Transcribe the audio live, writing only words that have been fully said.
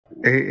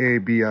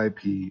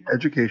AABIP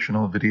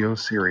Educational Video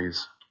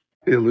Series.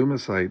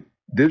 Illumisite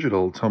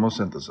Digital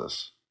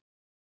Tomosynthesis.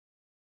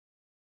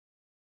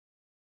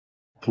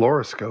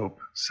 Fluoroscope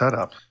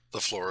setup. The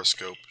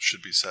fluoroscope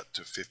should be set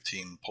to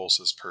 15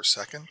 pulses per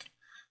second,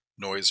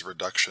 noise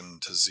reduction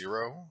to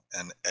 0,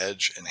 and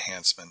edge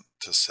enhancement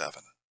to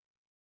 7.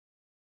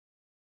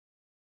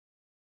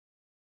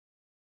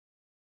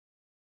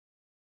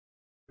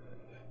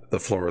 The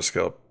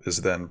fluoroscope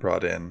is then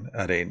brought in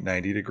at a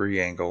 90-degree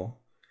angle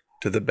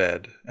to the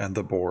bed and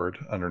the board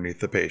underneath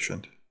the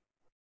patient.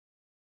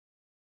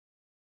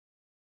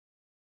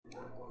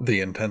 The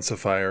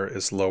intensifier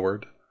is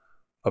lowered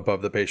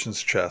above the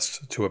patient's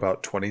chest to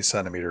about 20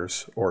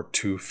 centimeters or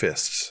 2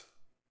 fists.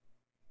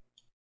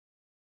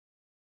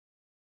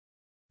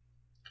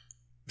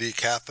 The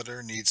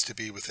catheter needs to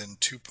be within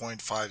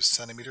 2.5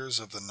 centimeters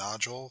of the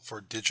nodule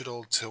for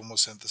digital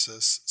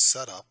tomosynthesis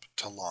setup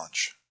to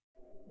launch.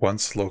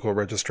 Once local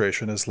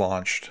registration is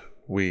launched,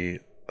 we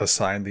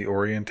assign the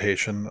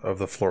orientation of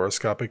the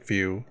fluoroscopic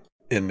view.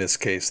 In this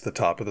case, the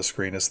top of the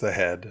screen is the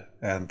head,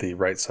 and the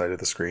right side of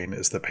the screen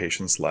is the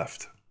patient's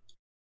left.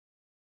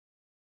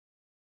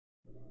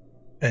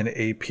 An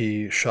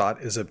AP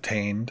shot is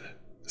obtained,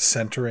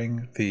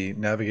 centering the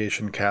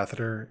navigation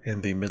catheter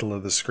in the middle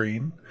of the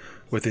screen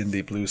within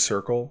the blue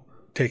circle,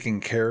 taking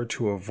care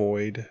to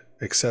avoid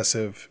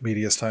excessive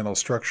mediastinal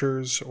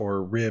structures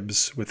or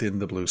ribs within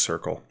the blue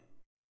circle.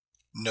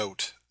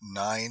 Note,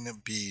 9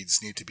 beads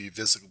need to be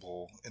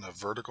visible in a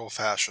vertical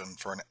fashion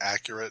for an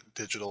accurate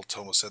digital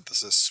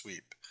tomosynthesis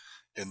sweep.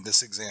 In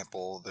this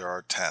example, there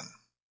are 10.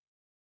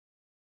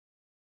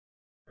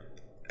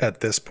 At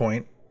this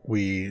point,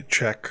 we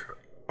check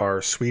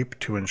our sweep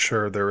to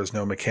ensure there is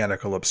no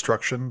mechanical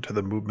obstruction to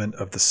the movement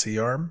of the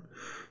C-arm,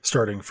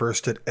 starting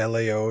first at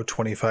LAO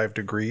 25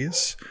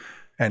 degrees,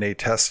 and a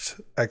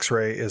test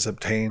X-ray is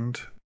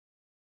obtained.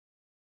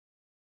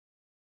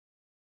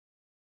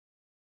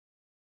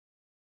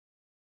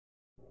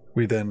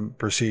 We then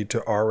proceed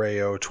to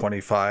RAO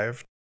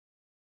 25.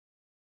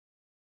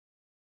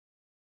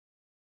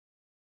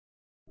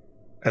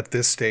 At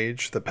this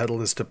stage, the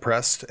pedal is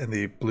depressed and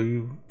the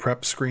blue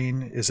prep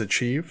screen is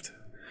achieved.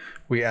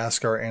 We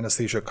ask our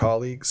anesthesia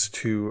colleagues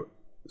to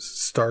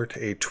start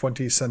a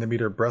 20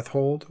 centimeter breath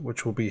hold,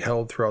 which will be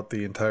held throughout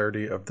the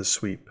entirety of the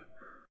sweep.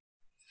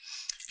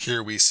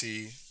 Here we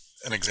see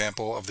an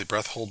example of the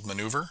breath hold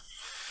maneuver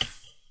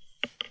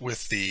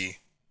with the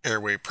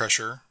airway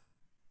pressure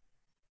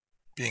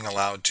being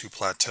allowed to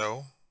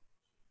plateau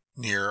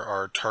near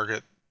our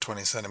target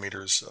 20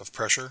 centimeters of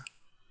pressure.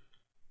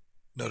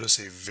 Notice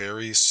a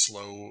very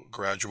slow,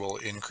 gradual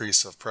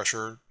increase of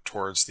pressure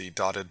towards the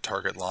dotted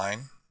target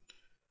line.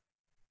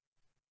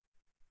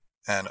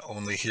 And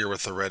only here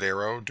with the red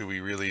arrow do we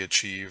really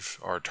achieve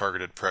our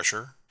targeted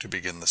pressure to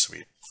begin the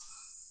sweep.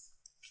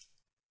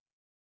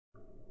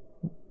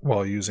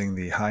 While using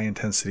the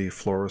high-intensity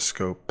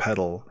fluoroscope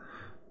pedal,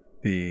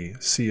 the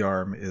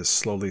C-arm is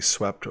slowly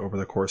swept over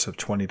the course of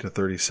 20 to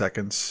 30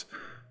 seconds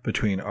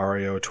between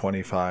RAO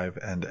 25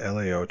 and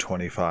LAO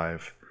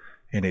 25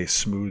 in a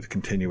smooth,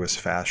 continuous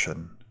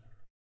fashion.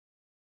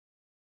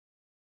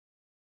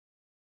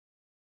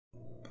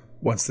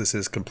 Once this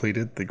is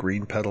completed, the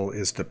green pedal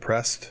is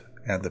depressed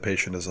and the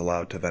patient is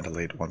allowed to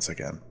ventilate once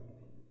again.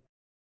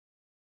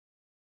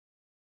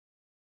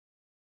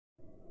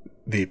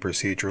 The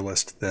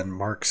proceduralist then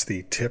marks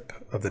the tip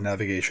of the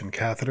navigation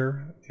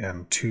catheter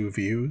in 2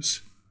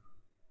 views.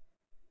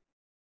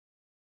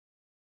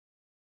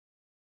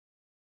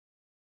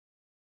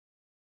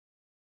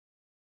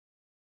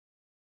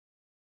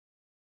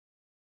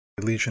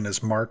 The lesion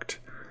is marked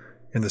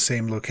in the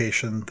same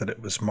location that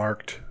it was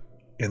marked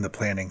in the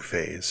planning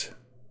phase.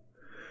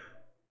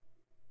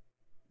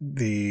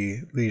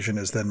 The lesion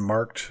is then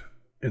marked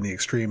in the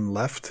extreme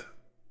left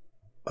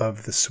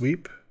of the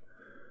sweep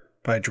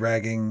by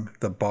dragging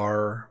the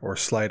bar or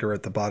slider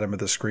at the bottom of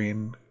the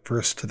screen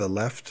first to the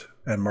left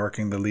and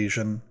marking the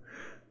lesion,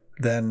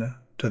 then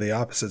to the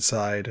opposite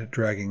side,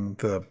 dragging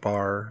the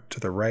bar to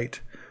the right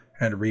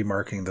and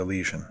remarking the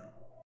lesion.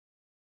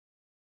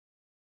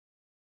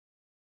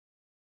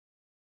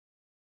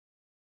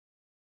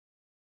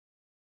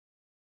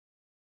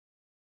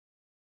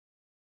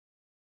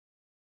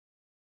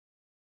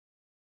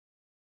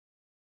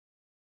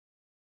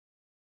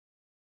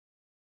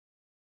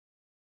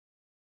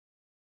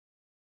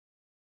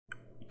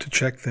 To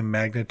check the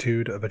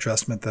magnitude of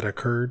adjustment that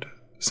occurred,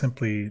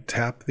 simply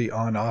tap the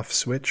on-off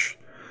switch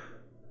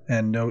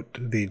and note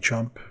the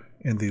jump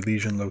in the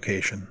lesion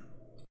location.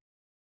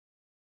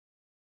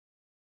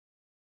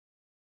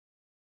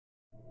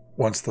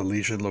 Once the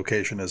lesion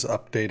location is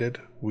updated,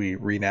 we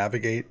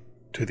renavigate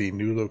to the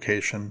new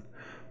location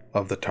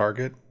of the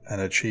target and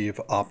achieve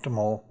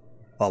optimal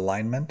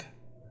alignment.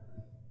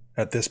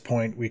 At this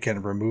point, we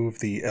can remove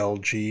the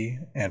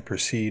LG and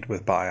proceed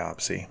with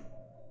biopsy.